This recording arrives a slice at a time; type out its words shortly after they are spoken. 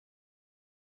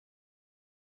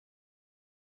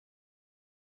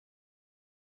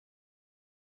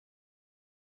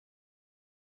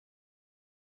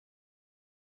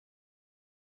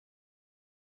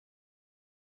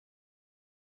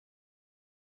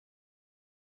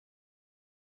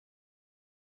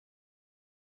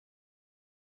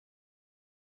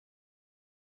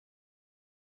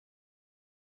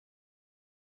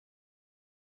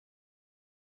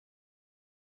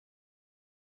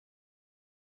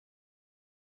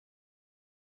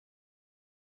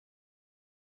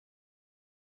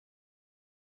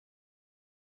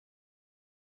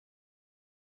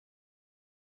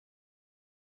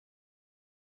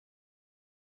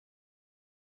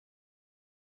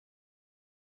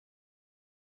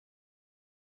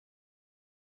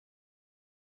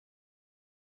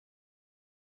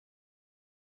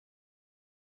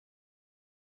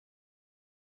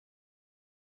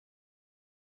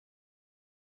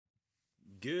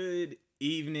Good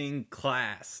evening,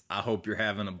 class. I hope you're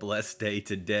having a blessed day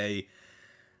today.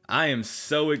 I am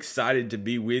so excited to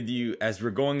be with you as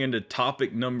we're going into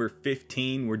topic number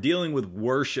 15. We're dealing with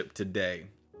worship today.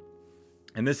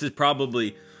 And this is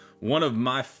probably one of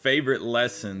my favorite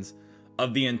lessons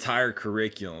of the entire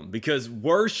curriculum, because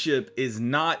worship is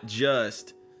not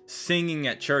just singing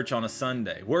at church on a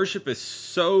Sunday. Worship is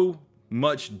so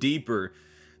much deeper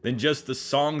than just the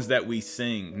songs that we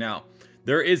sing. Now,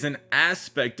 there is an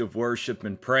aspect of worship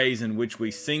and praise in which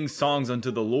we sing songs unto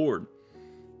the Lord.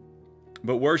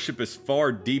 But worship is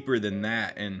far deeper than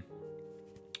that. And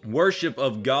worship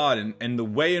of God and the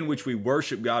way in which we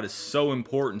worship God is so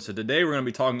important. So today we're going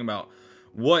to be talking about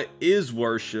what is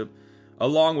worship,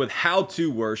 along with how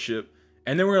to worship.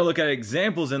 And then we're going to look at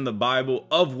examples in the Bible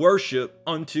of worship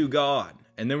unto God.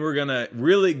 And then we're going to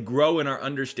really grow in our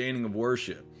understanding of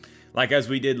worship. Like as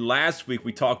we did last week,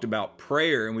 we talked about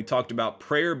prayer, and we talked about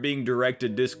prayer being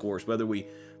directed discourse, whether we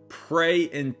pray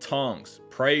in tongues,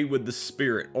 pray with the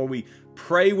Spirit, or we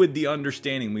pray with the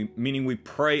understanding, meaning we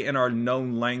pray in our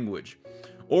known language,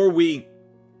 or we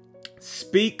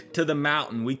speak to the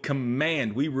mountain, we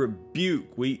command, we rebuke,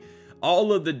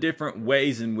 all of the different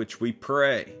ways in which we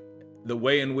pray, the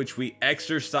way in which we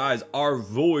exercise our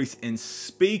voice in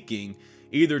speaking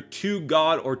either to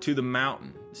God or to the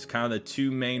mountain. It's kind of the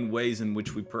two main ways in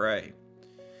which we pray.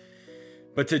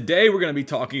 But today we're going to be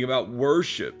talking about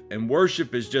worship. And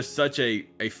worship is just such a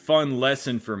fun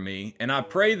lesson for me. And I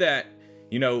pray that,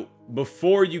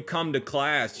 before you come to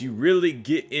class, you really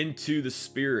get into the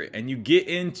Spirit and you get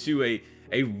into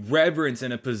a reverence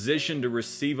and a position to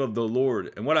receive of the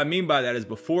Lord. And what I mean by that is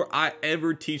before I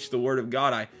ever teach the Word of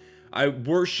God, I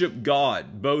worship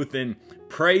God, both in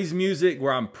praise music,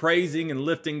 where I'm praising and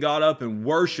lifting God up, and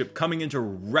worship, coming into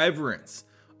reverence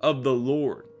of the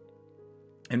Lord,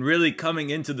 and really coming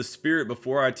into the Spirit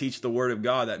before I teach the Word of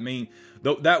God.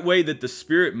 That way that the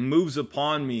Spirit moves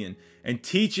upon me and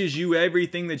teaches you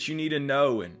everything that you need to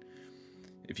know. And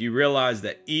if you realize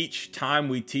that each time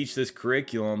we teach this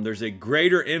curriculum, there's a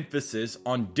greater emphasis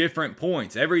on different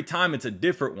points. Every time it's a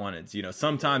different one. It's,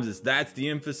 sometimes that's the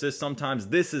emphasis, sometimes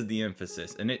this is the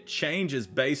emphasis. And it changes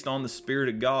based on the Spirit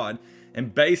of God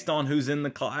and based on who's in the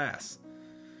class.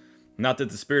 Not that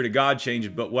the Spirit of God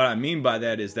changes, but what I mean by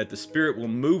that is that the Spirit will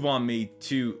move on me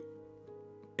to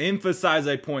emphasize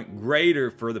a point greater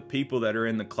for the people that are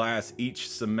in the class each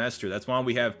semester. That's why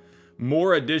we have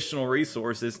more additional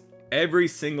resources every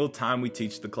single time we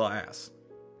teach the class.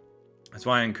 That's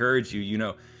why I encourage you,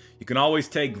 you can always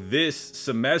take this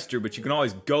semester, but you can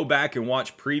always go back and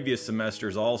watch previous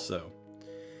semesters also.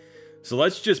 So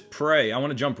let's just pray. I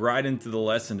want to jump right into the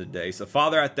lesson today. So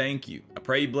Father, I thank you. I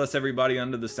pray you bless everybody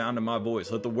under the sound of my voice.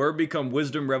 Let the word become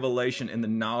wisdom, revelation, and the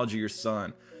knowledge of your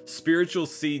Son. Spiritual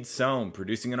seed sown,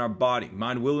 producing in our body,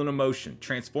 mind, will, and emotion,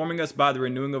 transforming us by the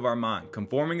renewing of our mind,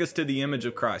 conforming us to the image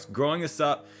of Christ, growing us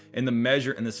up in the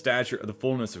measure and the stature of the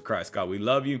fullness of Christ. God, we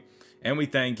love you and we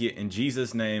thank you. In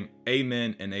Jesus' name,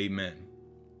 amen and amen.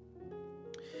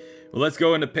 Well, let's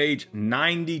go into page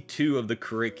 92 of the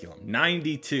curriculum.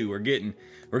 92. We're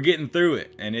getting through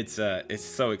it, and it's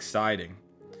so exciting.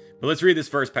 But let's read this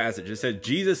first passage. It says,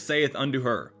 Jesus saith unto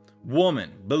her,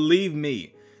 Woman, believe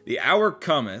me, the hour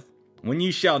cometh when ye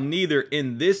shall neither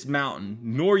in this mountain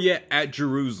nor yet at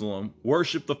Jerusalem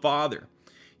worship the Father.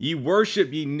 Ye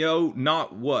worship ye know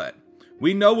not what.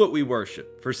 We know what we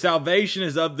worship, for salvation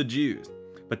is of the Jews.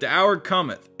 But the hour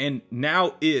cometh, and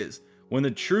now is, when the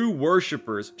true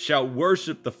worshipers shall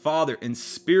worship the Father in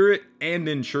spirit and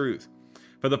in truth.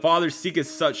 For the Father seeketh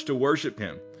such to worship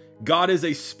him. God is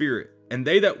a spirit, and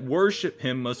they that worship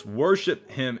him must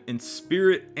worship him in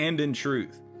spirit and in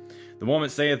truth. The woman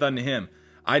saith unto him,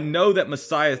 I know that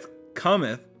Messiah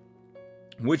cometh,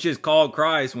 which is called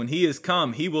Christ. When he is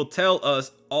come, he will tell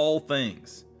us all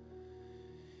things.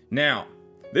 Now,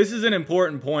 this is an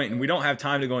important point, and we don't have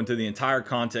time to go into the entire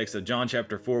context of John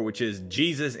chapter 4, which is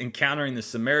Jesus encountering the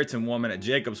Samaritan woman at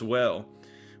Jacob's well,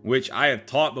 which I have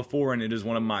taught before, and it is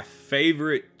one of my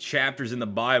favorite chapters in the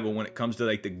Bible when it comes to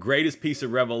the greatest piece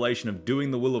of revelation of doing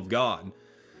the will of God.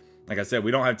 Like I said, we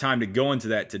don't have time to go into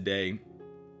that today.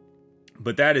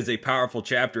 But that is a powerful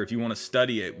chapter if you want to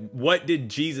study it. What did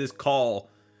Jesus call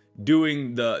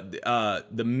doing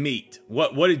the meat?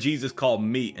 What did Jesus call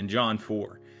meat in John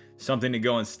 4? Something to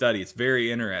go and study. It's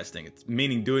very interesting. It's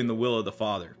meaning doing the will of the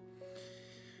Father.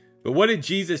 But what did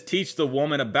Jesus teach the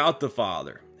woman about the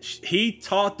Father? He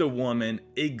taught the woman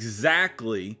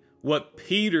exactly what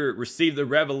Peter received the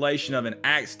revelation of in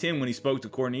Acts 10 when he spoke to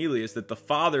Cornelius, that the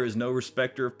Father is no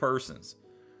respecter of persons.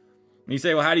 And you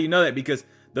say, well, how do you know that? Because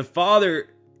the Father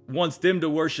wants them to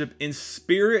worship in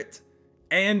spirit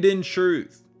and in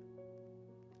truth.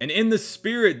 And in the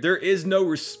spirit, there is no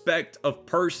respect of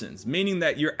persons, meaning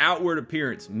that your outward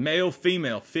appearance, male,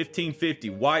 female,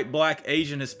 1550, white, black,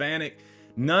 Asian, Hispanic,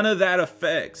 none of that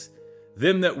affects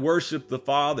them that worship the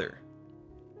Father.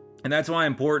 And that's why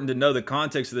it's important to know the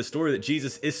context of the story, that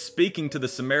Jesus is speaking to the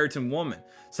Samaritan woman,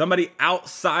 somebody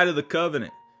outside of the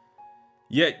covenant.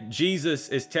 Yet Jesus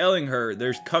is telling her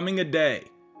there's coming a day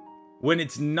when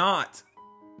it's not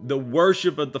the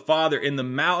worship of the Father in the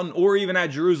mountain or even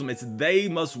at Jerusalem. It's they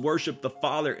must worship the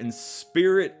Father in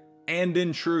spirit and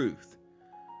in truth.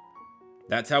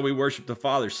 That's how we worship the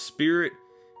Father, spirit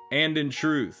and in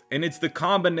truth. And it's the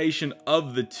combination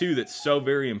of the two that's so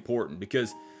very important,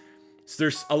 because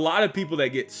there's a lot of people that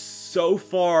get so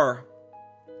far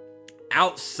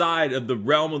outside of the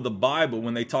realm of the Bible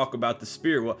when they talk about the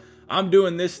Spirit. Well, I'm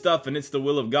doing this stuff and it's the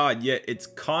will of God, yet it's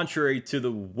contrary to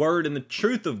the word and the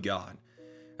truth of God.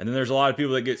 And then there's a lot of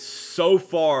people that get so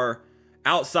far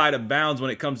outside of bounds when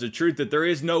it comes to truth that there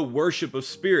is no worship of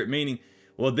spirit, meaning,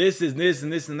 well, this is this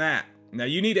and this and that. Now,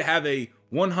 you need to have a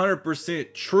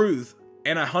 100% truth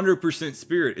and 100%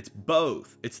 spirit. It's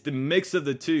both. It's the mix of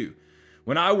the two.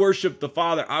 When I worship the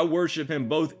Father, I worship him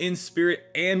both in spirit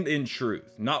and in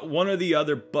truth. Not one or the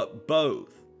other, but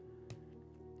both.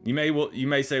 You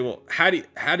may say, well, how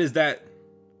does that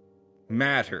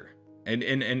matter?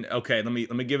 And okay, let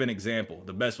me give an example.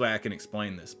 The best way I can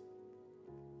explain this.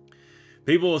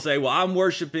 People will say, well, I'm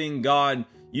worshiping God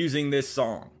using this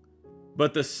song.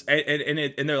 But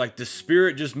they're like, the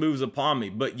Spirit just moves upon me.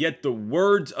 But yet the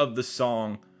words of the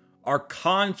song are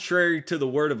contrary to the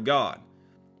word of God.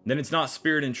 Then it's not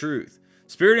spirit and truth.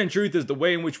 Spirit and truth is the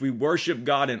way in which we worship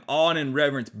God in awe and in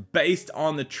reverence, based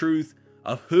on the truth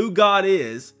of who God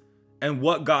is and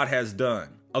what God has done,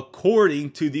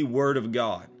 according to the word of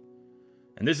God.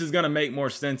 And this is going to make more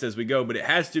sense as we go, but it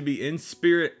has to be in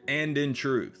spirit and in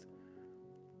truth.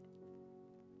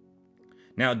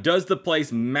 Now, does the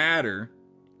place matter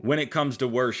when it comes to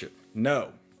worship?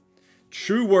 No.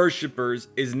 True worshipers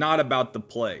is not about the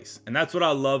place. And that's what I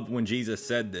love when Jesus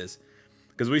said this.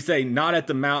 Because we say not at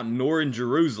the mountain nor in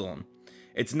Jerusalem.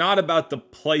 It's not about the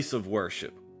place of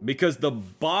worship. Because the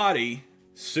body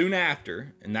soon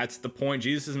after, and that's the point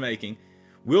Jesus is making,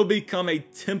 will become a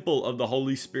temple of the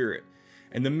Holy Spirit.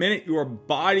 And the minute your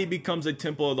body becomes a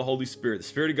temple of the Holy Spirit, the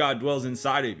Spirit of God dwells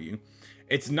inside of you,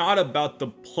 it's not about the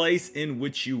place in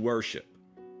which you worship.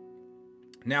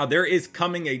 Now, there is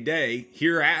coming a day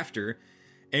hereafter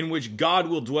in which God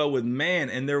will dwell with man,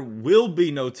 and there will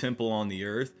be no temple on the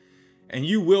earth, and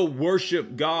you will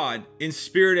worship God in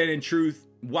spirit and in truth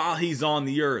while he's on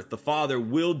the earth. The Father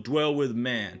will dwell with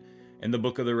man in the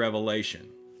book of the Revelation.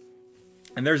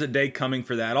 And there's a day coming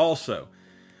for that also.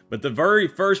 But the very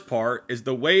first part is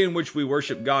the way in which we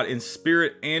worship God in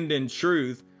spirit and in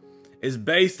truth is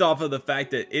based off of the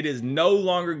fact that it is no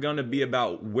longer going to be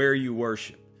about where you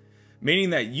worship.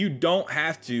 Meaning that you don't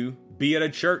have to be at a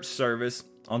church service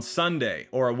on Sunday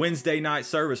or a Wednesday night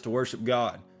service to worship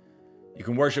God. You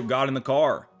can worship God in the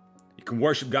car. You can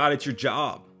worship God at your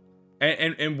job.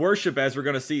 And worship, as we're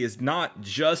going to see, is not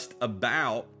just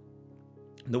about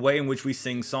the way in which we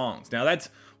sing songs. Now, that's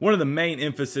one of the main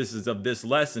emphases of this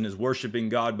lesson, is worshiping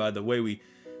God by the way we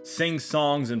sing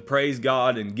songs and praise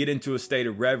God and get into a state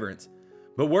of reverence.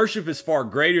 But worship is far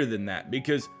greater than that,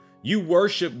 because you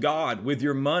worship God with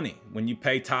your money when you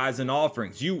pay tithes and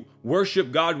offerings. You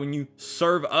worship God when you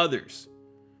serve others.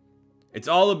 It's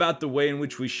all about the way in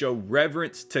which we show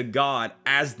reverence to God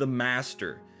as the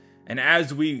master. And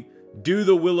as we do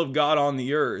the will of God on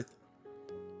the earth,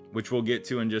 which we'll get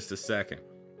to in just a second.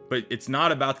 But it's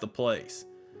not about the place.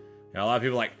 Now, a lot of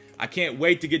people are like, I can't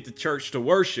wait to get to church to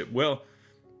worship. Well,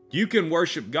 you can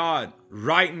worship God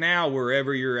right now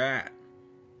wherever you're at.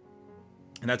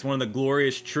 And that's one of the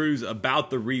glorious truths about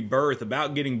the rebirth,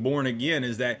 about getting born again,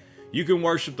 is that you can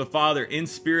worship the Father in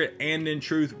spirit and in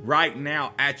truth right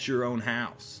now at your own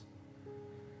house.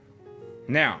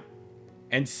 Now,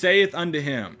 and saith unto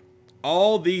him,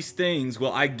 all these things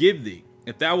will I give thee,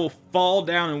 if thou wilt fall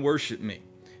down and worship me.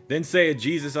 Then saith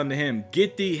Jesus unto him,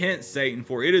 get thee hence, Satan,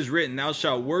 for it is written, thou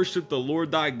shalt worship the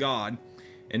Lord thy God,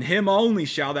 and him only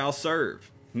shalt thou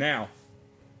serve. Now,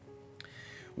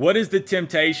 what is the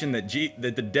temptation that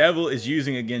the devil is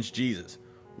using against Jesus?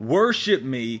 Worship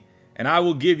me, and I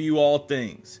will give you all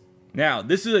things. Now,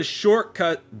 this is a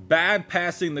shortcut,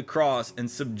 bypassing the cross and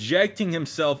subjecting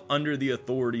himself under the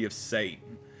authority of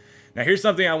Satan. Now, here's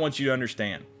something I want you to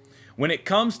understand. When it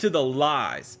comes to the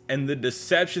lies and the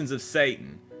deceptions of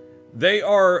Satan, they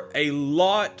are a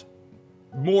lot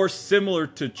more similar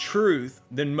to truth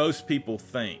than most people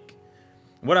think.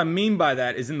 What I mean by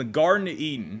that is, in the Garden of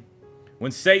Eden,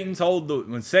 When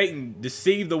Satan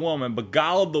deceived the woman,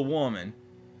 beguiled the woman,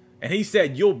 and he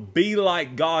said, you'll be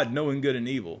like God, knowing good and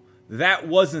evil. That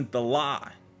wasn't the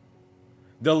lie.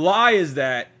 The lie is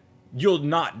that you'll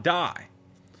not die.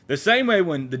 The same way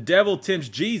when the devil tempts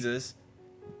Jesus,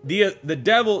 the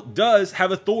devil does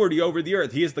have authority over the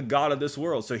earth. He is the God of this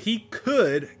world. So he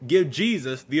could give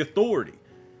Jesus the authority.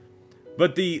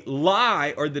 But the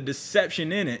lie or the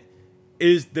deception in it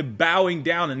is the bowing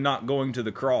down and not going to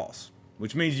the cross,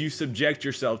 which means you subject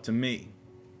yourself to me.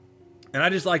 And I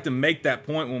just like to make that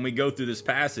point when we go through this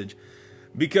passage,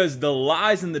 because the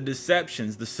lies and the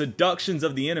deceptions, the seductions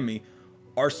of the enemy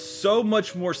are so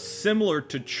much more similar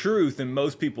to truth than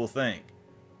most people think.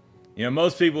 You know,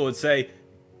 most people would say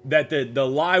that the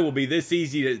lie will be this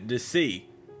easy to see.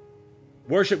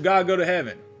 Worship God, go to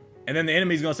heaven. And then the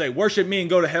enemy's going to say, worship me and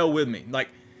go to hell with me. Like,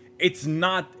 it's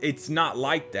not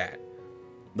like that.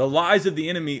 The lies of the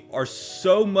enemy are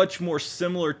so much more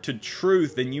similar to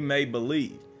truth than you may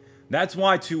believe. That's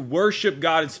why to worship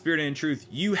God in spirit and in truth,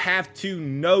 you have to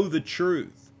know the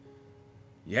truth.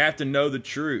 You have to know the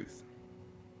truth.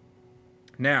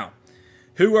 Now,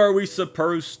 who are we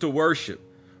supposed to worship?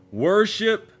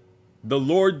 Worship the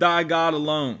Lord thy God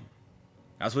alone.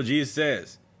 That's what Jesus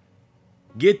says.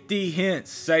 Get thee hence,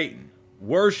 Satan.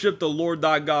 Worship the Lord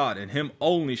thy God, and him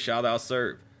only shalt thou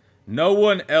serve. No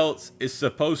one else is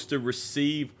supposed to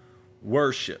receive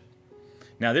worship.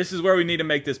 Now, this is where we need to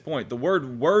make this point. The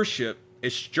word worship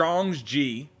is Strong's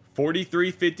G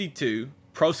 4352,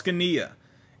 proskuneo.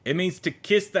 It means to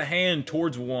kiss the hand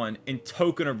towards one in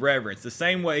token of reverence. The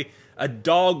same way a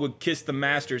dog would kiss the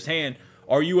master's hand,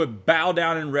 or you would bow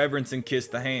down in reverence and kiss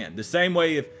the hand. The same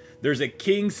way if there's a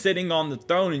king sitting on the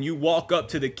throne and you walk up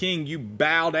to the king, you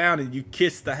bow down and you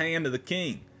kiss the hand of the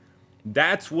king.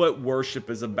 That's what worship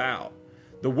is about.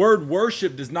 The word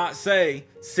worship does not say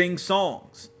sing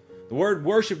songs. The word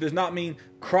worship does not mean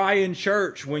cry in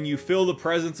church when you feel the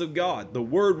presence of God. The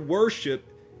word worship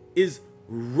is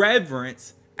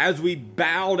reverence as we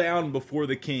bow down before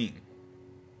the king.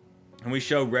 And we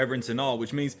show reverence and awe,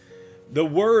 which means the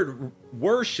word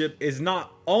worship is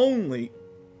not only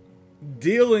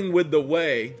dealing with the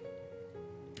way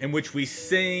in which we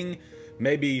sing.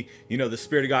 Maybe, you know, the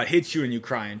Spirit of God hits you and you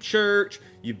cry in church,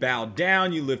 you bow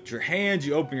down, you lift your hands,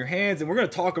 you open your hands, and we're going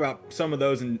to talk about some of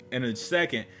those in a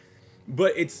second.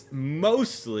 But it's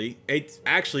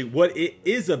actually what it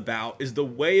is about is the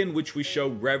way in which we show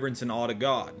reverence and awe to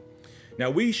God. Now,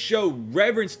 we show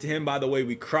reverence to him by the way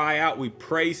we cry out, we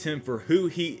praise him for who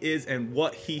he is and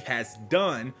what he has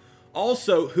done.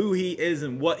 Also, who he is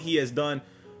and what he has done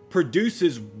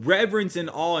produces reverence and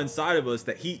awe inside of us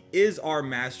that he is our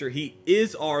master, he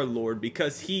is our Lord,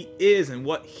 because he is, and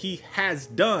what he has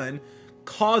done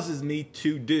causes me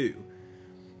to do.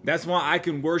 That's why I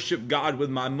can worship God with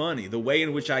my money, the way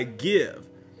in which I give.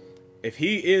 If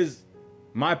he is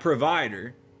my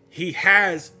provider, he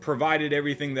has provided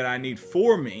everything that I need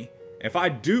for me. If I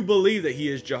do believe that he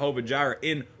is Jehovah Jireh,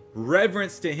 in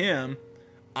reverence to him,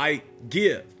 I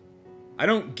give. I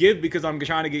don't give because I'm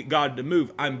trying to get God to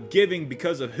move. I'm giving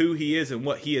because of who he is and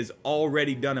what he has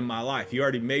already done in my life. He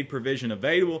already made provision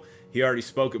available. He already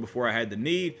spoke it before I had the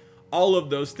need. All of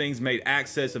those things made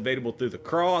access available through the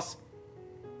cross.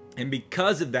 And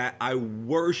because of that, I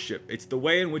worship. It's the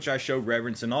way in which I show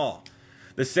reverence and awe.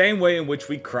 The same way in which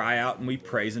we cry out and we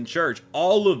praise in church.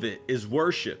 All of it is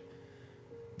worship.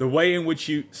 The way in which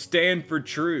you stand for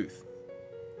truth,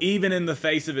 even in the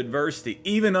face of adversity,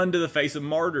 even under the face of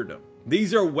martyrdom.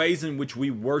 These are ways in which we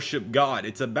worship God.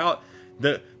 It's about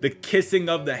the kissing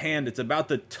of the hand. It's about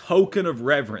the token of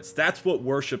reverence. That's what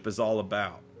worship is all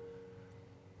about.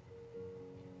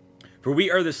 For we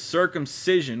are the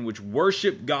circumcision which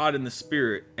worship God in the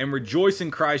Spirit and rejoice in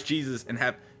Christ Jesus and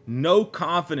have no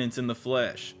confidence in the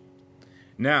flesh.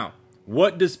 Now,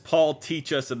 what does Paul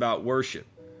teach us about worship?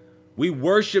 We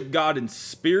worship God in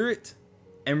spirit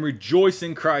and rejoice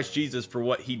in Christ Jesus for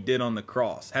what he did on the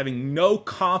cross, having no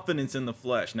confidence in the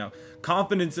flesh. Now,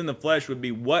 confidence in the flesh would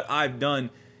be what I've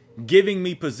done giving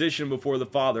me position before the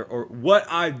Father, or what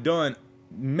I've done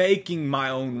making my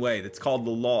own way. That's called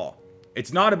the law.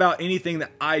 It's not about anything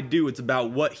that I do. It's about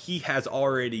what he has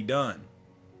already done.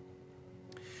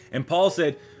 And Paul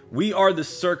said, we are the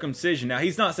circumcision. Now,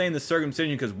 he's not saying the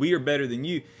circumcision because we are better than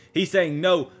you. He's saying,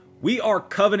 no, we are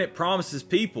covenant promises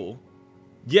people.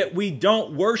 Yet we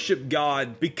don't worship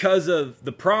God because of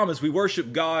the promise. We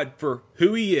worship God for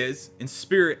who he is in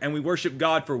spirit, and we worship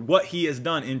God for what he has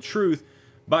done in truth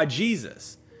by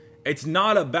Jesus. It's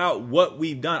not about what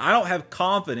we've done. I don't have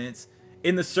confidence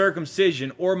in the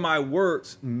circumcision or my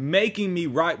works making me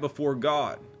right before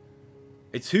God.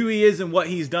 It's who he is and what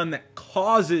he's done that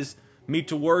causes me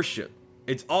to worship.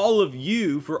 It's all of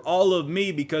you for all of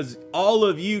me, because all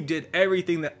of you did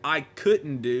everything that I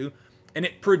couldn't do, and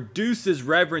it produces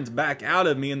reverence back out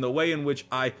of me in the way in which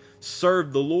I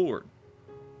serve the Lord.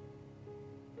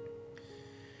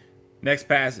 Next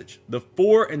passage. The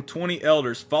 24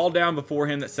 elders fall down before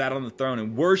him that sat on the throne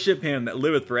and worship him that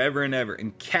liveth forever and ever,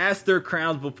 and cast their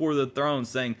crowns before the throne,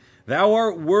 saying, Thou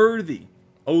art worthy,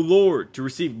 O Lord, to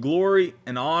receive glory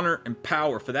and honor and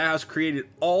power, for thou hast created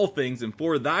all things, and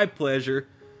for thy pleasure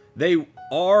they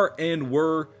are and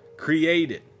were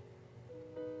created.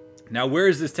 Now, where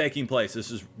is this taking place?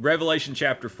 This is Revelation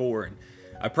chapter 4. And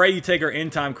I pray you take our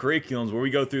end time curriculums where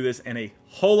we go through this in a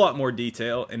whole lot more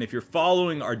detail. And if you're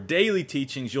following our daily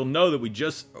teachings, you'll know that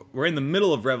we're in the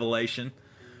middle of Revelation.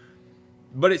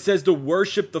 But it says to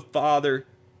worship the Father.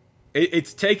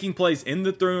 It's taking place in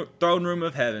the throne room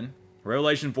of heaven.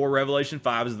 Revelation 4, Revelation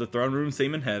 5 is the throne room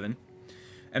scene in heaven.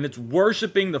 And it's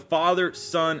worshiping the Father,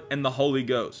 Son, and the Holy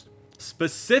Ghost.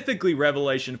 Specifically,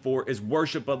 Revelation 4 is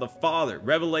worship of the Father.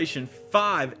 Revelation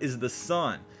 5 is the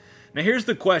Son. Now, here's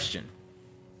the question.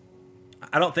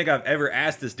 I don't think I've ever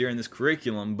asked this during this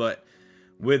curriculum, but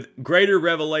with greater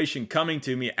revelation coming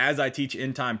to me as I teach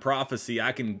end-time prophecy,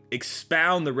 I can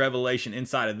expound the revelation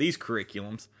inside of these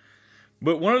curriculums.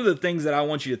 But one of the things that I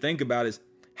want you to think about is,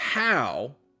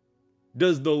 how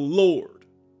does the Lord,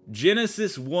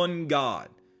 Genesis 1 God,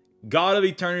 God of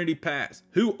eternity past,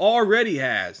 who already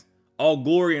has all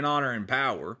glory and honor and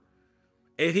power,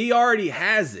 if he already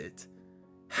has it,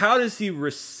 how does he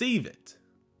receive it?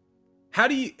 How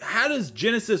does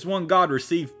Genesis 1 God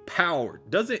receive power?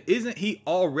 Isn't he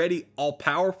already all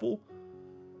powerful?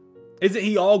 Isn't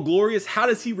he all glorious? How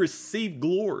does he receive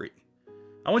glory?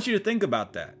 I want you to think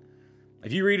about that.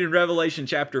 If you read in Revelation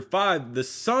chapter 5, the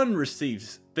Son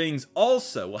receives things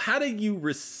also. Well, how do you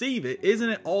receive it? Isn't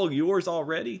it all yours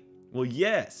already? Well,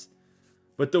 yes.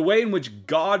 But the way in which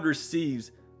God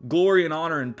receives glory and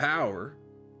honor and power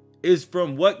is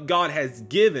from what God has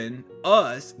given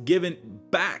us, given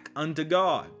back unto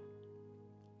God.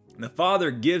 The Father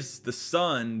gives the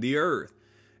Son the earth,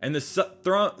 and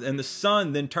the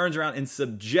Son then turns around and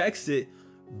subjects it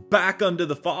back unto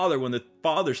the Father when the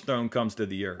Father's throne comes to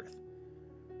the earth.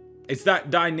 It's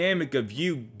that dynamic of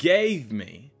you gave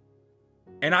me,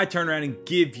 and I turn around and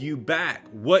give you back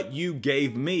what you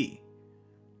gave me.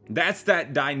 That's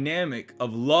that dynamic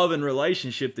of love and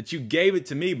relationship, that you gave it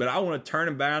to me, but I want to turn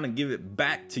it around and give it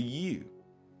back to you.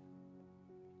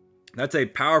 That's a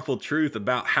powerful truth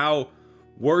about how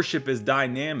worship is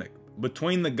dynamic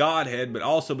between the Godhead, but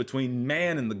also between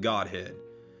man and the Godhead.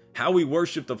 How we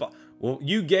worship the Father. Well,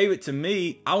 you gave it to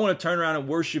me. I want to turn around and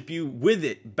worship you with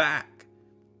it back.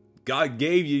 God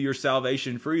gave you your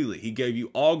salvation freely. He gave you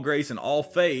all grace and all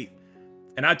faith.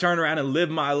 And I turn around and live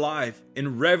my life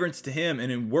in reverence to him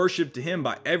and in worship to him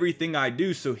by everything I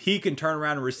do, so he can turn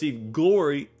around and receive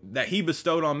glory that he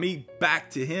bestowed on me back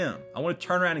to him. I want to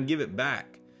turn around and give it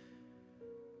back.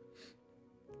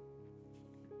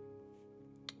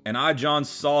 And I, John,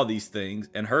 saw these things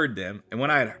and heard them. And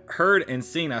when I had heard and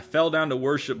seen, I fell down to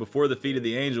worship before the feet of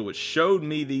the angel which showed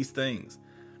me these things.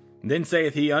 And then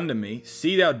saith he unto me,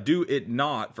 See thou do it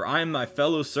not, for I am thy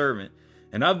fellow servant,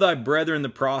 and of thy brethren the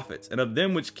prophets, and of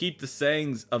them which keep the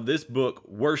sayings of this book,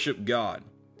 worship God.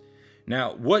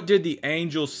 Now, what did the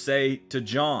angel say to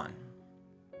John?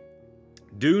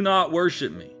 Do not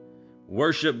worship me,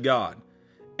 worship God.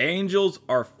 Angels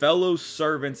are fellow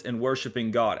servants in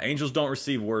worshiping God. Angels don't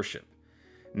receive worship.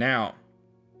 Now,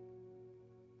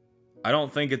 I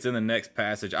don't think it's in the next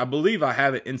passage. I believe I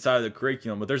have it inside of the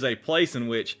curriculum, but there's a place in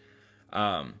which,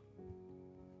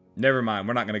 never mind,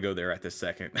 we're not going to go there at this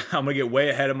second. I'm going to get way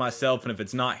ahead of myself, and if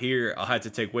it's not here, I'll have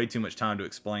to take way too much time to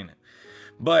explain it.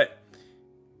 But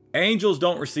angels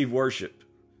don't receive worship,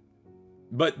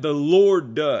 but the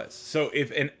Lord does. So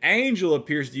if an angel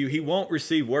appears to you, he won't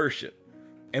receive worship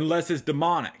unless it's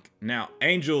demonic. Now,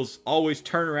 angels always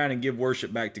turn around and give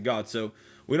worship back to God. So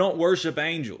we don't worship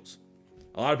angels.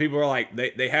 A lot of people are like,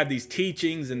 they have these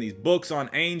teachings and these books on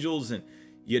angels, and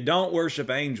you don't worship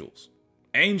angels.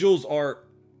 Angels are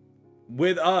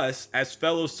with us as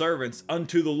fellow servants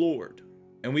unto the Lord.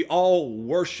 And we all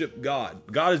worship God.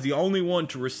 God is the only one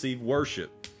to receive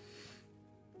worship.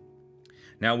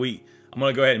 Now I'm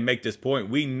going to go ahead and make this point.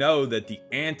 We know that the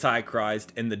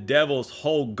Antichrist and the devil's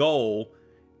whole goal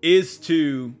is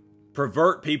to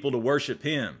pervert people to worship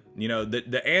him. You know,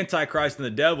 the Antichrist and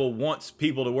the devil wants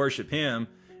people to worship him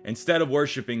instead of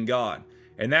worshiping God.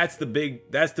 And that's the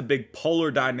big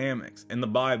polar dynamics in the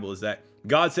Bible, is that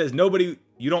God says,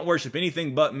 you don't worship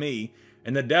anything but me.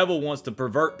 And the devil wants to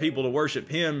pervert people to worship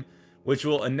him which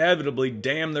will inevitably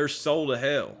damn their soul to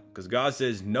hell, because God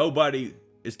says nobody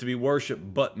is to be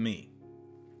worshiped but me.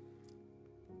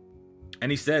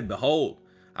 And he said, behold,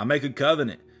 I make a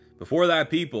covenant. Before thy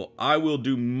people I will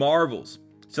do marvels,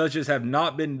 such as have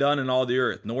not been done in all the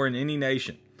earth, nor in any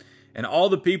nation. And all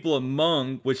the people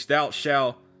among which thou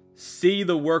shalt see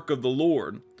the work of the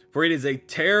Lord, for it is a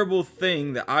terrible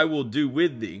thing that I will do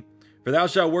with thee. For thou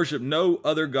shalt worship no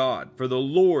other God, for the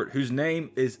Lord, whose name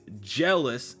is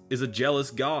jealous, is a jealous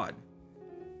God.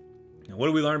 Now, what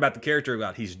do we learn about the character of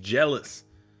God? He's jealous.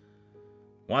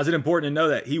 Why is it important to know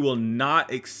that? He will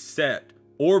not accept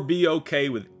or be okay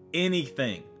with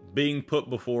anything being put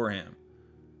before him.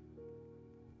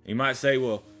 You might say,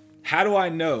 well, how do I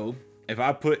know if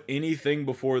I put anything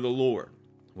before the Lord?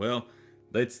 Well,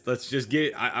 let's just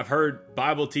get, I've heard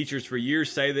Bible teachers for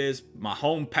years say this. My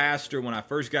home pastor, when I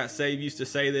first got saved, used to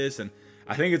say this, and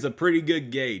I think it's a pretty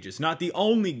good gauge. It's not the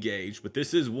only gauge, but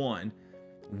this is one.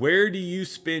 Where do you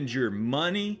spend your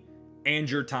money and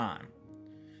your time?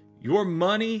 Your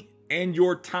money and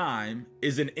your time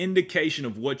is an indication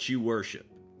of what you worship.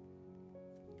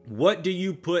 What do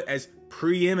you put as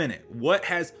preeminent? What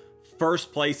has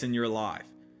first place in your life?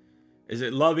 Is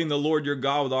it loving the Lord your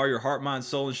God with all your heart, mind,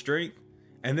 soul, and strength?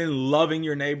 And then loving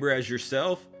your neighbor as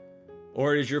yourself?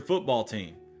 Or is your football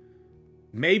team?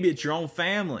 Maybe it's your own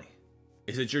family.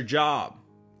 Is it your job?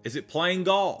 Is it playing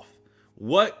golf?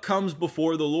 What comes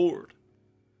before the Lord?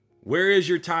 Where is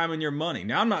your time and your money?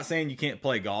 Now, I'm not saying you can't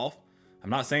play golf.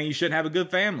 I'm not saying you shouldn't have a good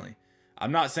family.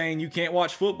 I'm not saying you can't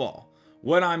watch football.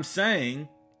 What I'm saying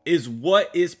is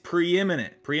what is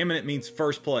preeminent. Preeminent means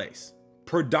first place.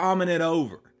 Predominant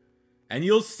over. And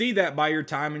you'll see that by your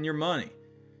time and your money.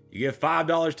 You give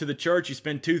 $5 to the church, you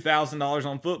spend $2,000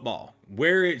 on football.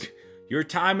 Your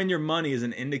time and your money is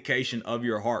an indication of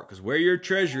your heart. Because where your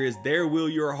treasure is, there will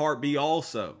your heart be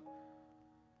also.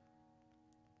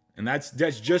 And that's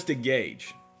just a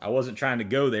gauge. I wasn't trying to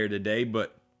go there today,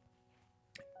 but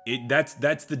that's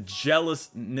the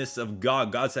jealousness of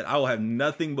God. God said, I will have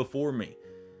nothing before me.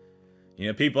 You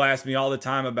know, people ask me all the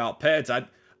time about pets. I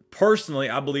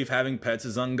believe having pets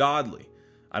is ungodly.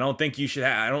 I don't think you should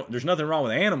have, there's nothing wrong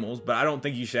with animals, but I don't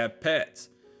think you should have pets.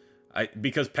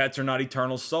 Because pets are not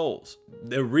eternal souls.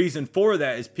 The reason for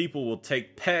that is people will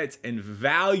take pets and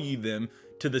value them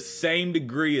to the same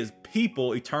degree as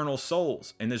people, eternal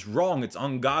souls. And it's wrong, it's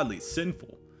ungodly, it's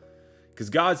sinful. Because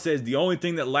God says the only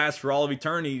thing that lasts for all of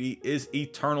eternity is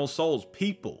eternal souls,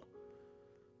 people.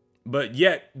 But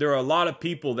yet, there are a lot of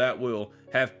people that will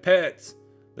have pets.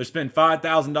 They spend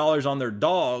 $5,000 on their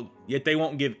dog, yet they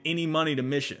won't give any money to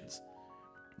missions.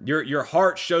 Your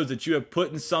heart shows that you have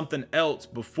put in something else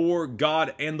before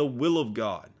God and the will of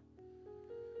God.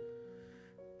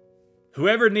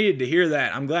 Whoever needed to hear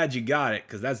that, I'm glad you got it,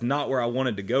 because that's not where I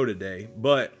wanted to go today.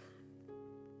 But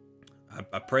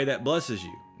I pray that blesses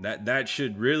you. That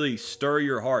should really stir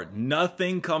your heart.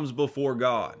 Nothing comes before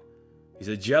God. He's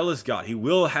a jealous God. He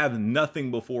will have nothing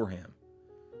before him.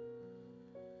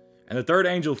 And the third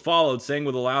angel followed, saying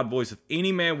with a loud voice, if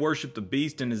any man worship the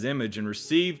beast in his image and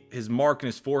receive his mark in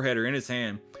his forehead or in his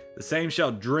hand, the same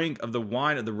shall drink of the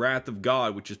wine of the wrath of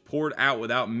God, which is poured out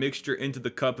without mixture into the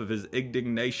cup of his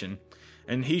indignation.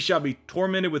 And he shall be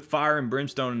tormented with fire and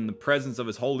brimstone in the presence of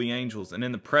his holy angels and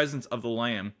in the presence of the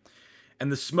Lamb. And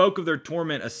the smoke of their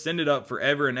torment ascended up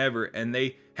forever and ever, and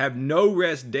they have no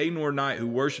rest day nor night who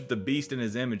worship the beast in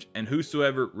his image, and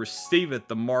whosoever receiveth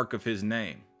the mark of his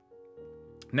name.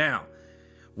 Now,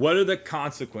 what are the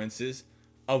consequences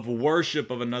of worship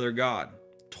of another God?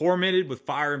 Tormented with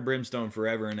fire and brimstone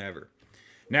forever and ever.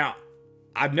 Now,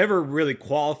 I've never really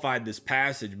qualified this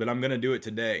passage, but I'm going to do it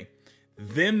today.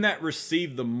 Them that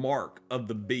receive the mark of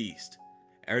the beast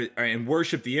and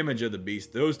worship the image of the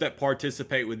beast, those that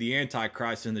participate with the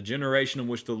Antichrist in the generation in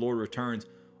which the Lord returns,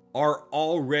 are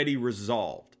already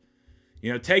resolved.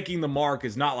 You know, taking the mark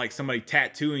is not like somebody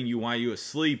tattooing you while you're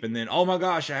asleep and then, oh my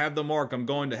gosh, I have the mark, I'm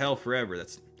going to hell forever.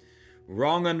 That's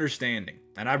wrong understanding.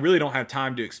 And I really don't have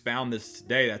time to expound this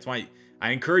today. That's why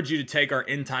I encourage you to take our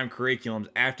end time curriculums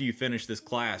after you finish this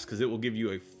class, because it will give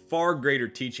you a far greater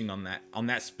teaching on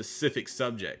that specific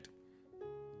subject.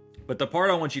 But the part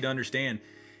I want you to understand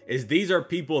is these are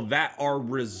people that are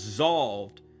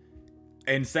resolved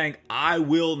and saying, I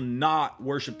will not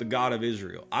worship the God of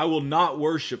Israel. I will not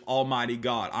worship Almighty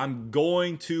God. I'm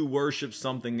going to worship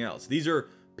something else. These are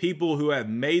people who have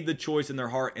made the choice in their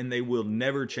heart and they will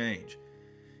never change.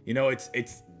 You know,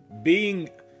 it's being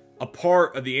a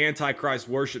part of the Antichrist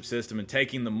worship system and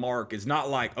taking the mark is not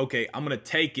like, okay, I'm going to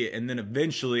take it and then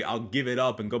eventually I'll give it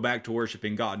up and go back to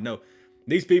worshiping God. No,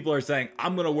 These people are saying,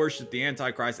 I'm going to worship the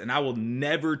Antichrist and I will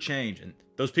never change. And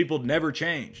those people never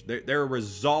change. They're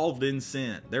resolved in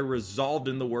sin. They're resolved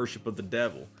in the worship of the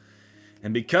devil.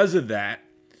 And because of that,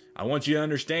 I want you to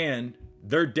understand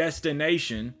their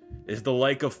destination is the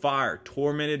lake of fire,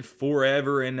 tormented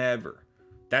forever and ever.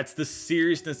 That's the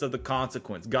seriousness of the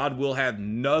consequence. God will have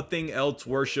nothing else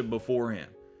worship before him.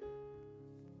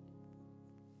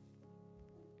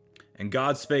 And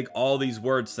God spake all these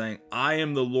words, saying, I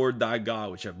am the Lord thy God,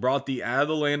 which have brought thee out of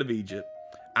the land of Egypt,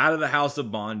 out of the house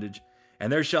of bondage,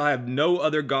 and there shall have no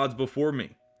other gods before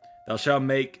me. Thou shalt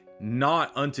make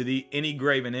not unto thee any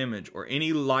graven image, or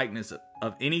any likeness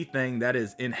of anything that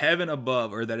is in heaven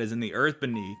above, or that is in the earth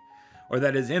beneath, or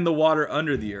that is in the water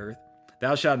under the earth.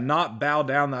 Thou shalt not bow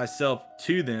down thyself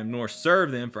to them, nor serve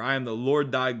them, for I am the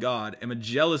Lord thy God, am a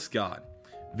jealous God,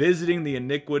 visiting the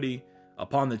iniquity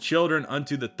upon the children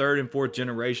unto the third and fourth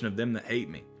generation of them that hate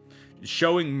me,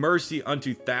 showing mercy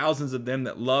unto thousands of them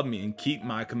that love me and keep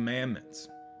my commandments.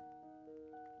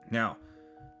 Now,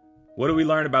 what do we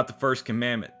learn about the first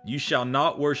commandment? You shall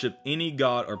not worship any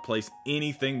god or place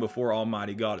anything before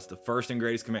Almighty God. It's the first and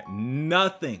greatest commandment.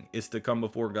 Nothing is to come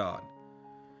before God.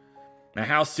 Now,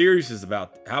 how serious is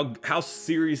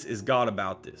God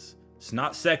about this? It's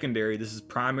not secondary. This is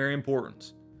primary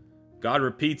importance. God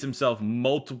repeats himself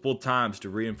multiple times to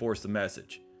reinforce the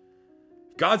message.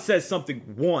 If God says something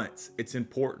once, it's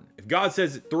important. If God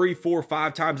says it 3, 4,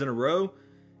 5 times in a row,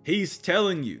 he's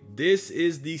telling you this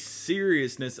is the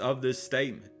seriousness of this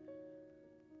statement.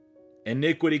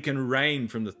 Iniquity can reign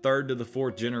from the third to the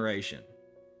fourth generation.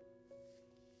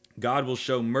 God will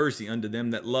show mercy unto them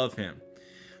that love him.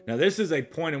 Now, this is a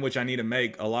point in which I need to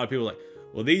make. A lot of people are like,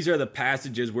 well, these are the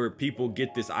passages where people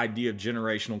get this idea of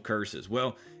generational curses.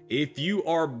 Well, if you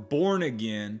are born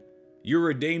again, you're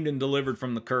redeemed and delivered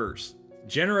from the curse.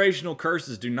 Generational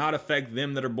curses do not affect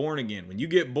them that are born again. When you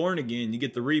get born again, you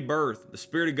get the rebirth. The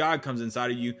Spirit of God comes inside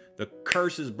of you. The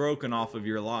curse is broken off of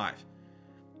your life.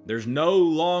 There's no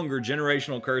longer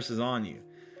generational curses on you.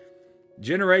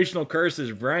 Generational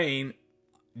curses reign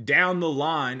down the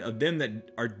line of them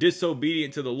that are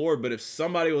disobedient to the Lord. But if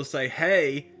somebody will say,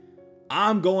 hey,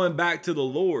 I'm going back to the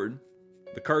Lord,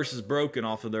 the curse is broken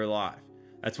off of their life.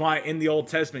 That's why in the Old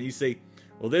Testament you see,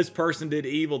 well, this person did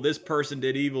evil, this person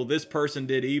did evil, this person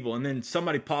did evil. And then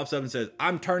somebody pops up and says,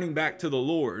 I'm turning back to the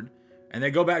Lord. And they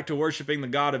go back to worshiping the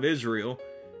God of Israel.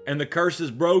 And the curse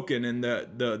is broken and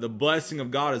the blessing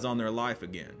of God is on their life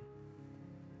again.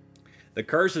 The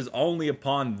curse is only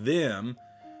upon them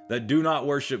that do not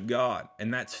worship God.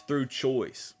 And that's through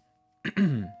choice.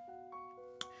 Now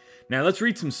let's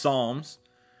read some Psalms.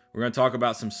 We're going to talk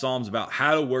about some Psalms about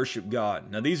how to worship God.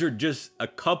 Now, these are just a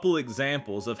couple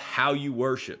examples of how you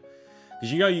worship.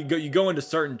 Because you go into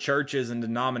certain churches and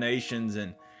denominations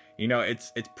and,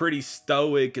 it's pretty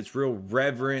stoic. It's real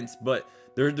reverence, but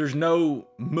there's no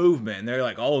movement. And they're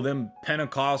like, oh, them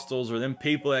Pentecostals or them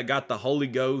people that got the Holy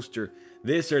Ghost or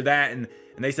this or that. And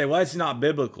they say, well, it's not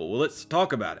biblical. Well, let's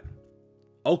talk about it.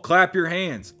 Oh, clap your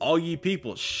hands, all ye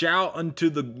people. Shout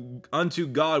unto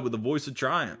God with a voice of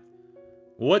triumph.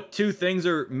 What two things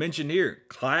are mentioned here?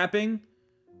 Clapping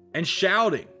and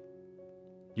shouting.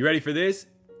 You ready for this?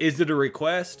 Is it a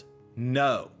request?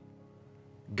 No.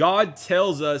 God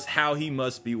tells us how he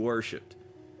must be worshiped.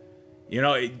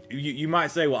 You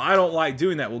might say, well, I don't like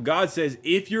doing that. Well, God says,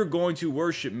 if you're going to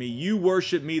worship me, you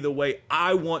worship me the way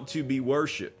I want to be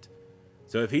worshiped.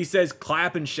 So if he says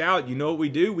clap and shout, you know what we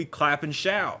do? We clap and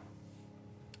shout.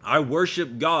 I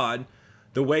worship God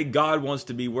the way God wants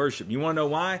to be worshiped. You want to know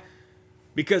why?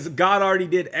 Because God already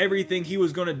did everything he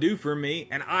was going to do for me,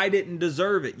 and I didn't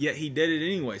deserve it, yet he did it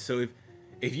anyway. So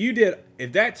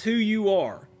if that's who you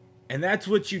are, and that's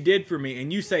what you did for me,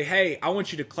 and you say, hey, I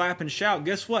want you to clap and shout,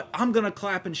 guess what? I'm going to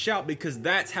clap and shout because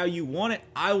that's how you want it.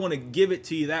 I want to give it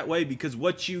to you that way because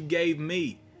what you gave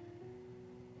me.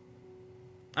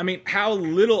 I mean, how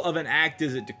little of an act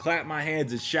is it to clap my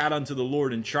hands and shout unto the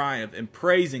Lord in triumph and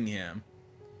praising him,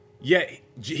 yet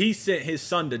he sent his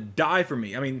son to die for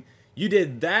me. I mean, you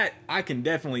did that, I can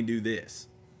definitely do this.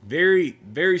 Very,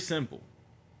 very simple.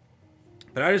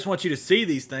 But I just want you to see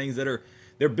these things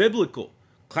they're biblical.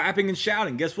 Clapping and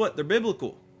shouting, guess what? They're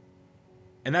biblical.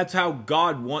 And that's how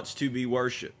God wants to be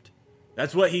worshiped.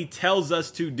 That's what he tells us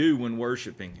to do when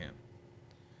worshiping him.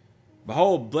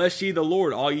 Behold, bless ye the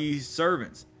Lord, all ye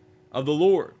servants of the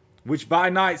Lord, which by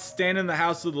night stand in the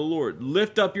house of the Lord.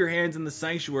 Lift up your hands in the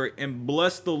sanctuary and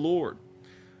bless the Lord.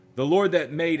 The Lord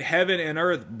that made heaven and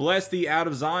earth, bless thee out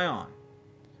of Zion.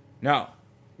 Now,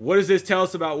 what does this tell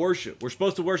us about worship? We're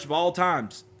supposed to worship all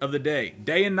times of the day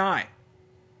and night.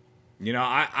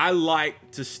 I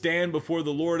like to stand before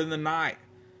the Lord in the night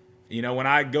You know, when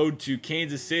I go to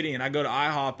Kansas City and I go to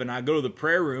IHOP and I go to the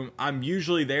prayer room, I'm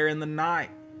usually there in the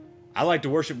night. I like to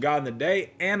worship God in the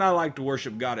day, and I like to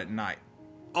worship God at night.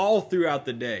 All throughout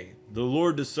the day, the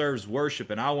Lord deserves worship,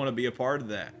 and I want to be a part of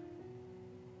that.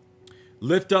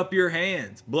 Lift up your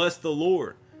hands. Bless the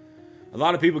Lord. A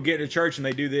lot of people get into church and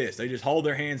they do this. They just hold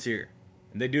their hands here,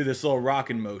 and they do this little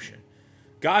rocking motion.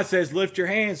 God says, lift your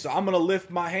hands, so I'm going to lift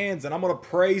my hands, and I'm going to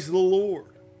praise the Lord.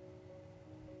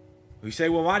 We say,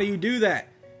 well, why do you do that?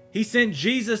 He sent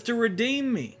Jesus to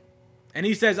redeem me. And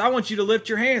he says, I want you to lift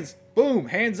your hands. Boom,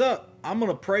 hands up. I'm going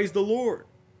to praise the Lord.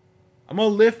 I'm going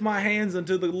to lift my hands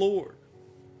unto the Lord.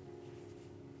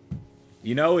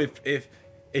 You know,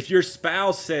 if your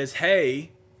spouse says,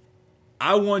 hey,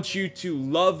 I want you to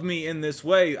love me in this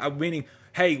way, meaning,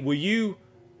 hey, will you,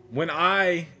 when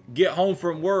I get home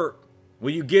from work,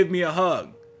 will you give me a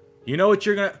hug? You know what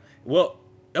you're going to, well,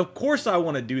 of course I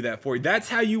want to do that for you. That's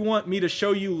how you want me to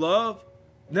show you love?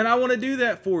 Then I want to do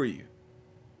that for you.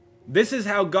 This is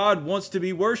how God wants to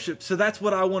be worshiped, so that's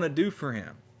what I want to do for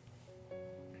him.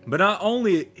 But not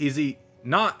only is he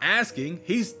not asking,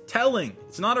 he's telling.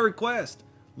 It's not a request.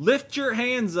 Lift your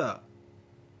hands up.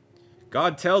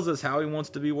 God tells us how he wants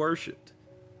to be worshiped.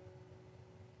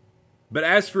 But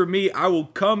as for me, I will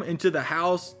come into the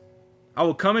house. I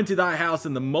will come into thy house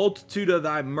in the multitude of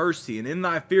thy mercy, and in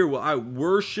thy fear will I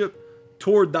worship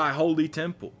toward thy holy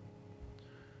temple.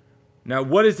 Now,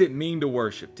 what does it mean to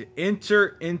worship? To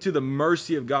enter into the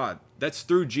mercy of God. That's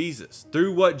through Jesus,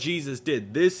 through what Jesus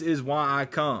did. This is why I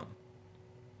come.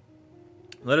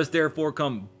 Let us therefore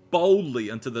come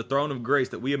boldly unto the throne of grace,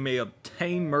 that we may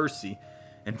obtain mercy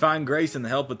and find grace in the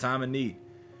help of time of need.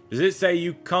 Does it say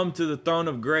you come to the throne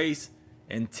of grace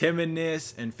in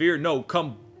timidness and fear? No,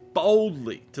 come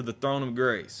boldly to the throne of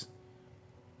grace.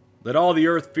 Let all the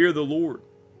earth fear the Lord.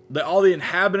 Let all the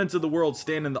inhabitants of the world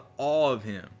stand in the awe of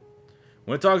him.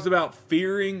 When it talks about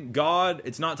fearing God,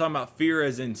 it's not talking about fear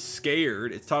as in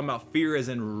scared. It's talking about fear as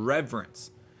in reverence.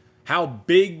 How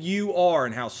big you are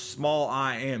and how small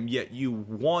I am, yet you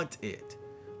want it.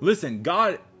 Listen,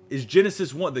 God is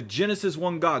Genesis 1, the Genesis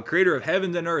 1 God, creator of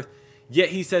heavens and earth. Yet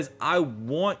he says, I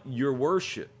want your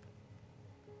worship.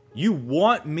 You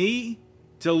want me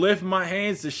to lift my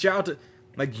hands, to shout,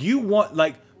 like you want,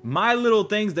 like my little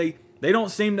things, they don't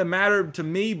seem to matter to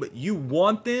me, but you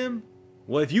want them?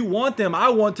 Well, if you want them, I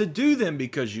want to do them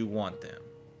because you want them.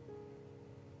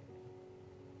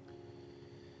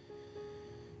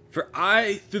 For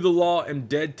I, through the law, am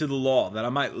dead to the law, that I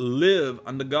might live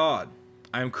unto God.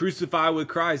 I am crucified with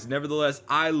Christ, nevertheless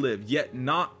I live, yet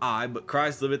not I, but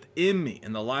Christ liveth in me.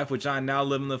 And the life which I now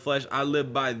live in the flesh, I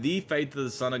live by the faith of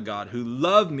the Son of God, who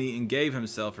loved me and gave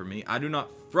himself for me. I do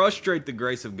not frustrate the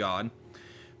grace of God,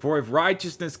 for if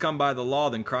righteousness come by the law,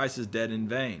 then Christ is dead in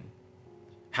vain.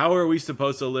 How are we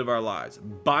supposed to live our lives?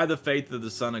 By the faith of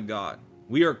the Son of God.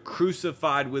 We are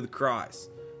crucified with Christ.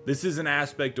 This is an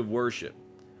aspect of worship.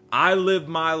 I live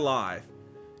my life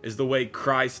is the way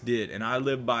Christ did, and I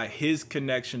live by his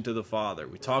connection to the Father.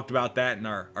 We talked about that in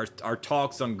our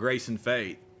talks on grace and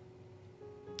faith.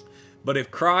 But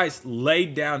if Christ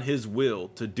laid down his will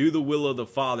to do the will of the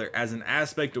Father as an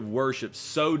aspect of worship,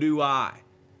 so do I.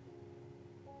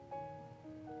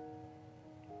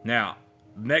 Now,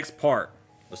 next part.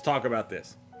 Let's talk about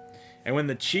this. And when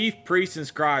the chief priests and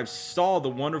scribes saw the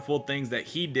wonderful things that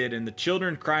he did, and the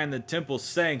children crying in the temple,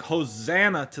 saying,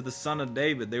 Hosanna to the Son of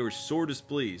David, they were sore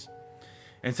displeased,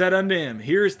 and said unto him,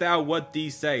 Hearest thou what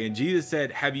these say? And Jesus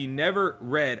said, Have ye never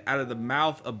read, out of the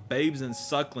mouth of babes and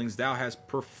sucklings thou hast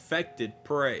perfected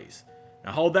praise?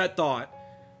 Now hold that thought.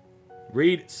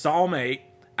 Read Psalm 8.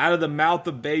 Out of the mouth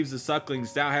of babes and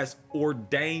sucklings thou hast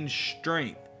ordained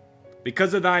strength,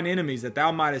 because of thine enemies, that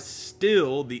thou mightest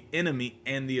still the enemy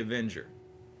and the avenger.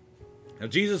 Now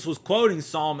Jesus was quoting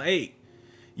Psalm 8,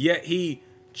 yet he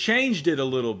changed it a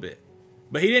little bit.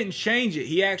 But he didn't change it.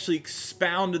 He actually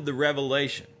expounded the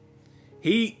revelation.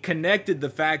 He connected the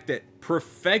fact that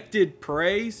perfected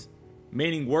praise,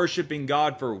 meaning worshiping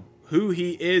God for who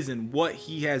he is and what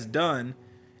he has done,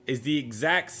 is the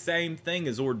exact same thing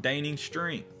as ordaining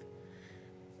strength.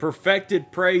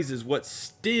 Perfected praise is what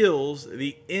stills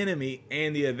the enemy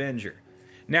and the avenger.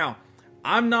 Now,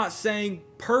 I'm not saying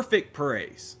perfect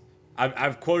praise.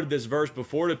 I've quoted this verse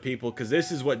before to people because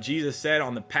this is what Jesus said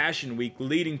on the Passion Week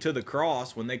leading to the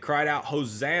cross when they cried out,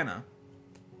 Hosanna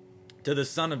to the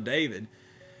Son of David.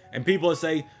 And people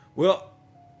say, well,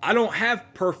 I don't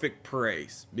have perfect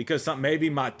praise because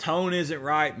maybe my tone isn't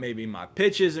right. Maybe my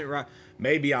pitch isn't right.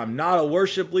 Maybe I'm not a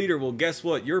worship leader. Well, guess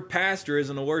what? Your pastor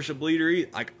isn't a worship leader either.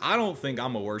 Like, I don't think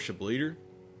I'm a worship leader.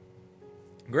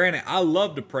 Granted, I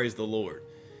love to praise the Lord.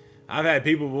 I've had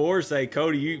people before say,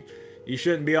 Cody, You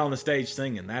shouldn't be on the stage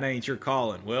singing. That ain't your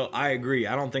calling. Well, I agree.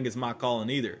 I don't think it's my calling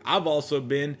either. I've also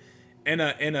been in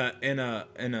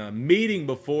a meeting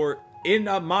before in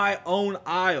my own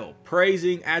aisle,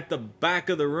 praising at the back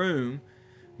of the room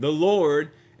the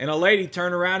Lord, and a lady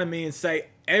turn around to me and say,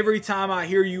 every time I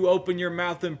hear you open your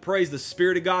mouth and praise, the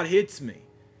Spirit of God hits me.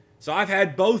 So I've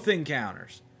had both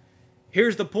encounters.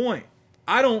 Here's the point.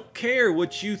 I don't care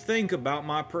what you think about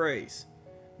my praise,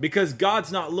 because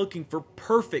God's not looking for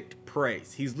perfect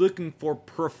praise. He's looking for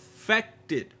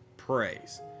perfected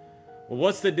praise. Well,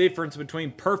 what's the difference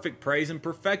between perfect praise and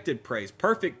perfected praise?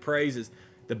 Perfect praise is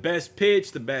the best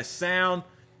pitch, the best sound,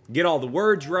 get all the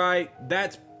words right.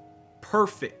 That's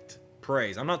perfect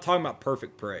praise. I'm not talking about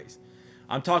perfect praise.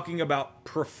 I'm talking about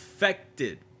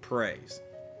perfected praise.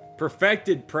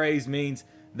 Perfected praise means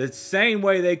the same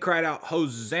way they cried out,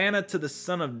 Hosanna to the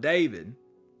Son of David,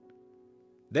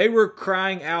 they were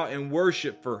crying out in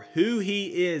worship for who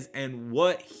he is and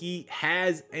what he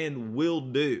has and will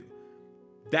do.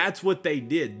 That's what they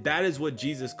did. That is what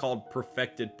Jesus called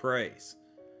perfected praise.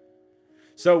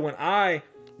 So when I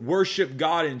worship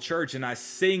God in church and I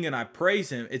sing and I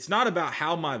praise him, it's not about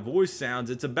how my voice sounds.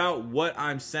 It's about what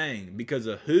I'm saying because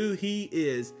of who he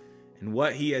is and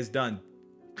what he has done.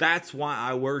 That's why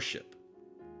I worship.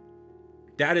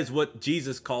 That is what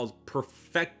Jesus calls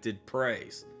perfected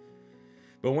praise.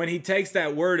 But when he takes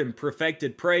that word in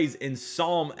perfected praise in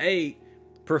Psalm 8,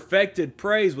 perfected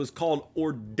praise was called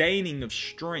ordaining of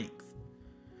strength.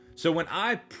 So when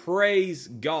I praise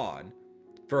God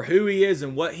for who he is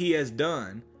and what he has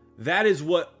done, that is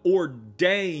what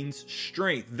ordains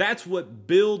strength. That's what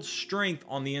builds strength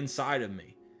on the inside of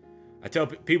me. I tell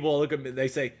people, look at me, they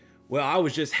say, well, I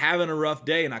was just having a rough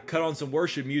day and I cut on some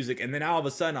worship music and then all of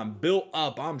a sudden I'm built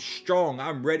up, I'm strong,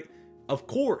 I'm ready. Of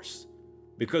course,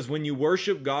 because when you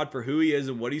worship God for who he is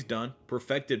and what he's done,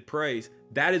 perfected praise,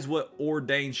 that is what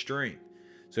ordains strength.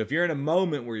 So if you're in a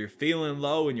moment where you're feeling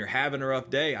low and you're having a rough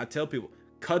day, I tell people,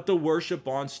 cut the worship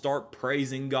on, start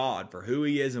praising God for who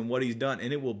he is and what he's done,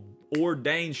 and it will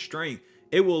ordain strength.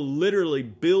 It will literally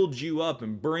build you up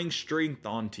and bring strength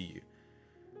onto you.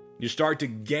 You start to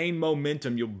gain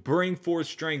momentum. You'll bring forth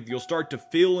strength. You'll start to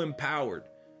feel empowered.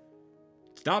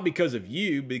 It's not because of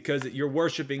you, because you're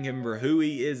worshiping him for who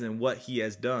he is and what he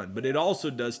has done. But it also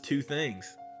does two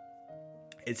things.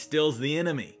 It stills the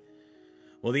enemy.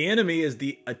 Well, the enemy is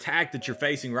the attack that you're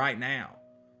facing right now.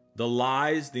 The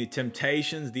lies, the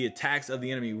temptations, the attacks of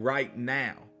the enemy right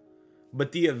now.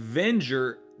 But the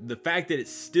avenger, the fact that it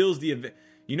stills you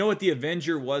know what the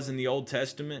avenger was in the Old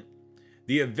Testament?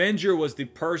 The avenger was the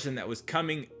person that was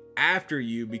coming after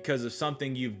you because of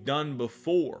something you've done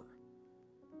before.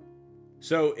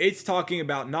 So it's talking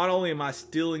about not only am I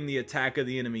stilling the attack of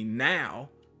the enemy now,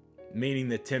 meaning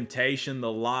the temptation,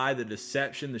 the lie, the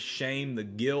deception, the shame, the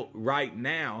guilt right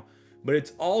now, but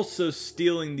it's also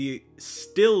stopping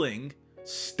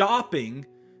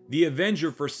the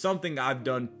avenger for something I've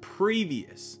done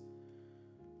previous.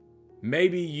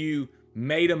 Maybe you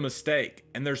made a mistake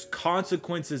and there's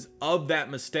consequences of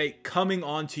that mistake coming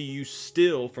onto you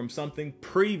still from something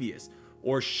previous,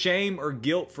 or shame or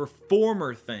guilt for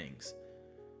former things.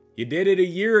 You did it a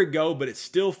year ago, but it's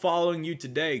still following you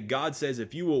today. God says,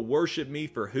 if you will worship me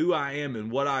for who I am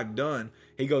and what I've done,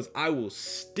 he goes, I will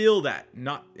still that.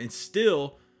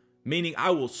 Meaning I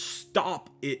will stop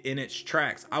it in its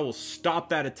tracks. I will stop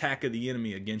that attack of the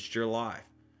enemy against your life.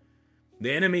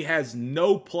 The enemy has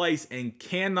no place and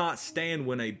cannot stand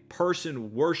when a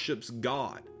person worships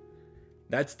God.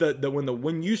 That's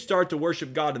when you start to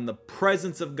worship God and the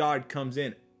presence of God comes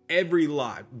in, every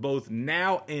lie, both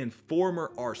now and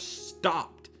former, are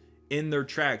stopped in their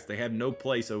tracks. They have no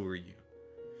place over you.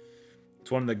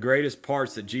 It's one of the greatest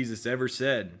parts that Jesus ever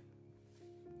said.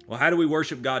 Well, how do we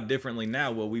worship God differently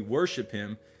now? Well, we worship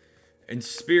him in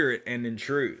spirit and in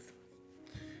truth.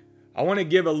 I want to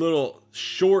give a little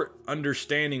short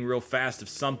understanding real fast of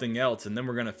something else, and then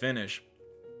we're going to finish.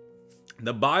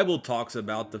 The Bible talks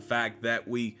about the fact that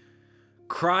we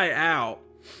cry out,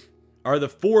 or the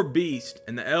four beasts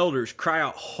and the elders cry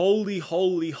out, holy,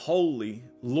 holy, holy,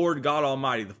 Lord God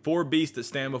Almighty. The four beasts that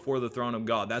stand before the throne of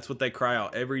God. That's what they cry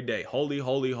out every day. Holy,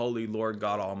 holy, holy, Lord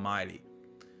God Almighty.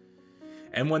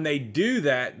 And when they do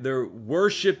that, they're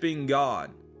worshiping God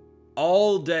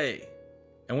all day.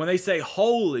 And when they say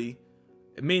holy,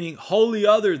 meaning holy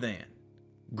other than,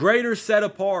 greater, set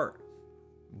apart.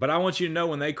 But I want you to know,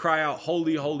 when they cry out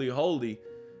holy, holy, holy,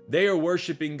 they are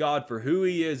worshiping God for who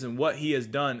he is and what he has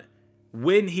done,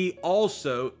 when he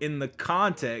also, in the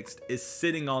context, is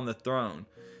sitting on the throne.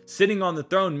 Sitting on the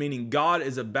throne, meaning God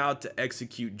is about to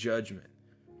execute judgment.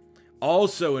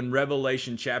 Also in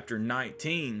Revelation chapter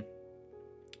 19,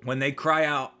 when they cry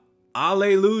out,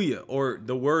 Alleluia, or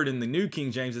the word in the New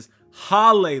King James is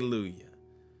Hallelujah.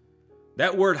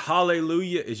 That word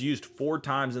Hallelujah is used 4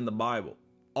 times in the Bible.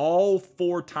 All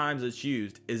 4 times it's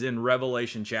used is in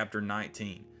Revelation chapter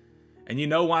 19. And you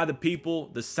know why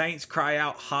the saints cry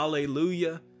out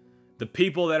Hallelujah? The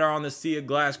people that are on the sea of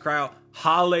glass cry out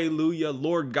Hallelujah,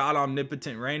 Lord God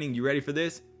omnipotent reigning. You ready for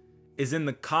this? Is in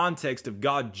the context of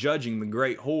God judging the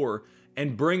great whore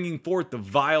and bringing forth the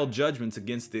vile judgments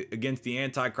against the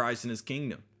Antichrist and his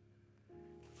kingdom.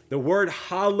 The word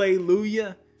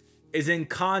Hallelujah is in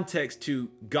context to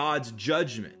God's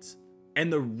judgments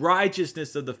and the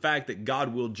righteousness of the fact that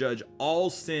God will judge all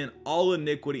sin, all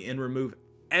iniquity, and remove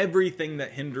everything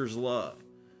that hinders love.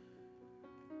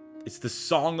 It's the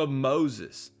Song of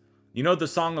Moses. You know what the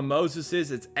Song of Moses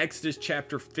is? It's Exodus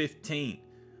chapter 15,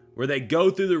 where they go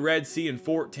through the Red Sea in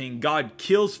 14. God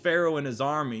kills Pharaoh and his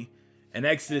army in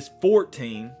Exodus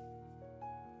 14.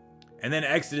 And then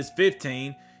Exodus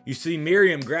 15, you see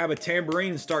Miriam grab a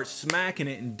tambourine and start smacking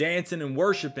it and dancing and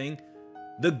worshiping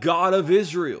the God of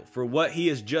Israel for what he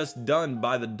has just done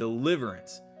by the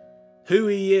deliverance. Who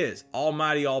he is,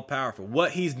 almighty, all-powerful.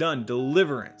 What he's done,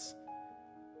 deliverance.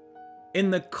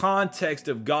 In the context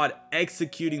of God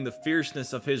executing the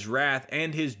fierceness of his wrath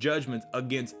and his judgments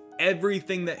against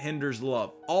everything that hinders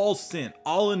love, all sin,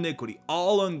 all iniquity,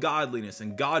 all ungodliness,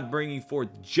 and God bringing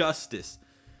forth justice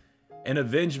and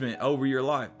avengement over your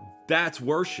life. That's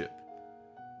worship.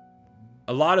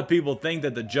 A lot of people think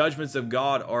that the judgments of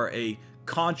God are a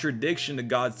contradiction to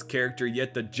God's character,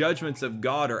 yet the judgments of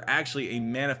God are actually a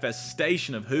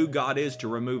manifestation of who God is to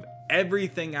remove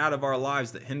everything out of our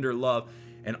lives that hinder love,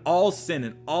 and all sin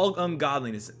and all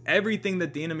ungodliness. Everything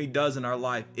that the enemy does in our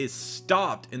life is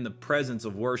stopped in the presence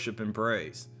of worship and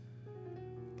praise.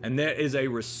 And there is a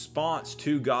response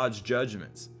to God's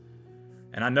judgments.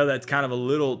 And I know that's kind of a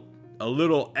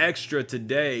little extra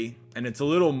today, and it's a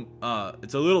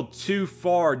little too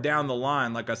far down the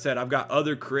line. Like I said, I've got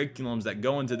other curriculums that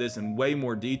go into this in way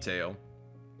more detail,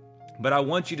 but I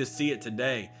want you to see it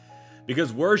today,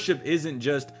 because worship isn't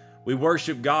just we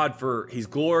worship God for he's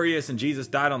glorious and Jesus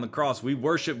died on the cross. We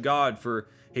worship God for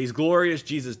he's glorious,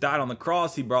 Jesus died on the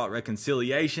cross, he brought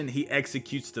reconciliation, he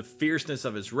executes the fierceness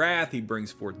of his wrath, he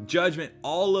brings forth judgment.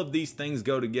 All of these things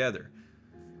go together,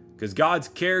 because God's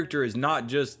character is not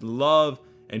just love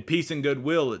and peace and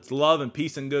goodwill. It's love and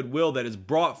peace and goodwill that is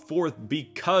brought forth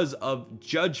because of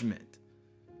judgment.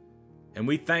 And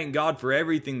we thank God for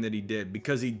everything that he did,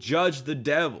 because he judged the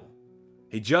devil.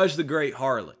 He judged the great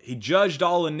harlot. He judged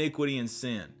all iniquity and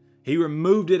sin. He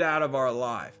removed it out of our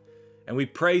life. And we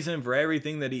praise him for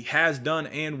everything that he has done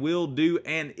and will do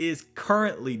and is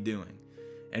currently doing.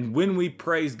 And when we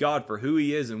praise God for who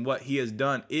he is and what he has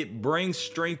done, it brings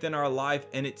strength in our life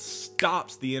and it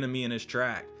stops the enemy in his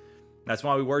track. That's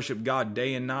why we worship God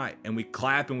day and night, and we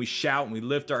clap and we shout and we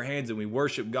lift our hands and we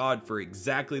worship God for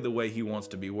exactly the way he wants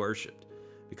to be worshiped,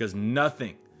 because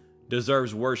nothing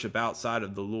deserves worship outside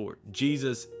of the Lord.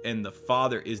 Jesus and the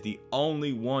Father is the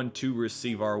only one to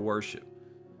receive our worship,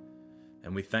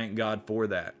 and we thank God for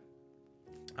that.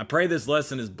 I pray this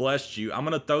lesson has blessed you. I'm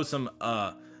going to throw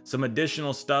some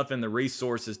additional stuff in the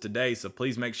resources today, so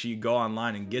please make sure you go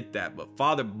online and get that. But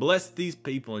Father, bless these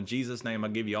people in Jesus' name. I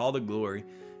give you all the glory.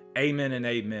 Amen and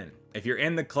amen. If you're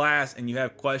in the class and you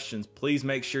have questions, please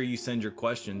make sure you send your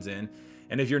questions in.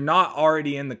 And if you're not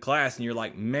already in the class and you're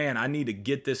like, man, I need to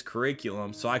get this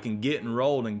curriculum so I can get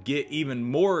enrolled and get even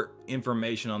more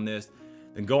information on this,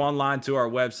 then go online to our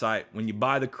website. When you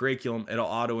buy the curriculum, it'll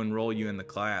auto-enroll you in the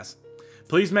class.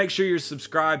 Please make sure you're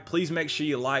subscribed. Please make sure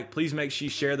you like. Please make sure you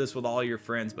share this with all your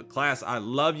friends. But class, I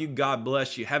love you. God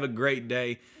bless you. Have a great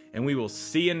day. And we will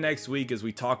see you next week as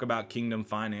we talk about kingdom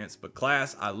finance. But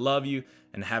class, I love you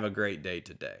and have a great day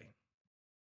today.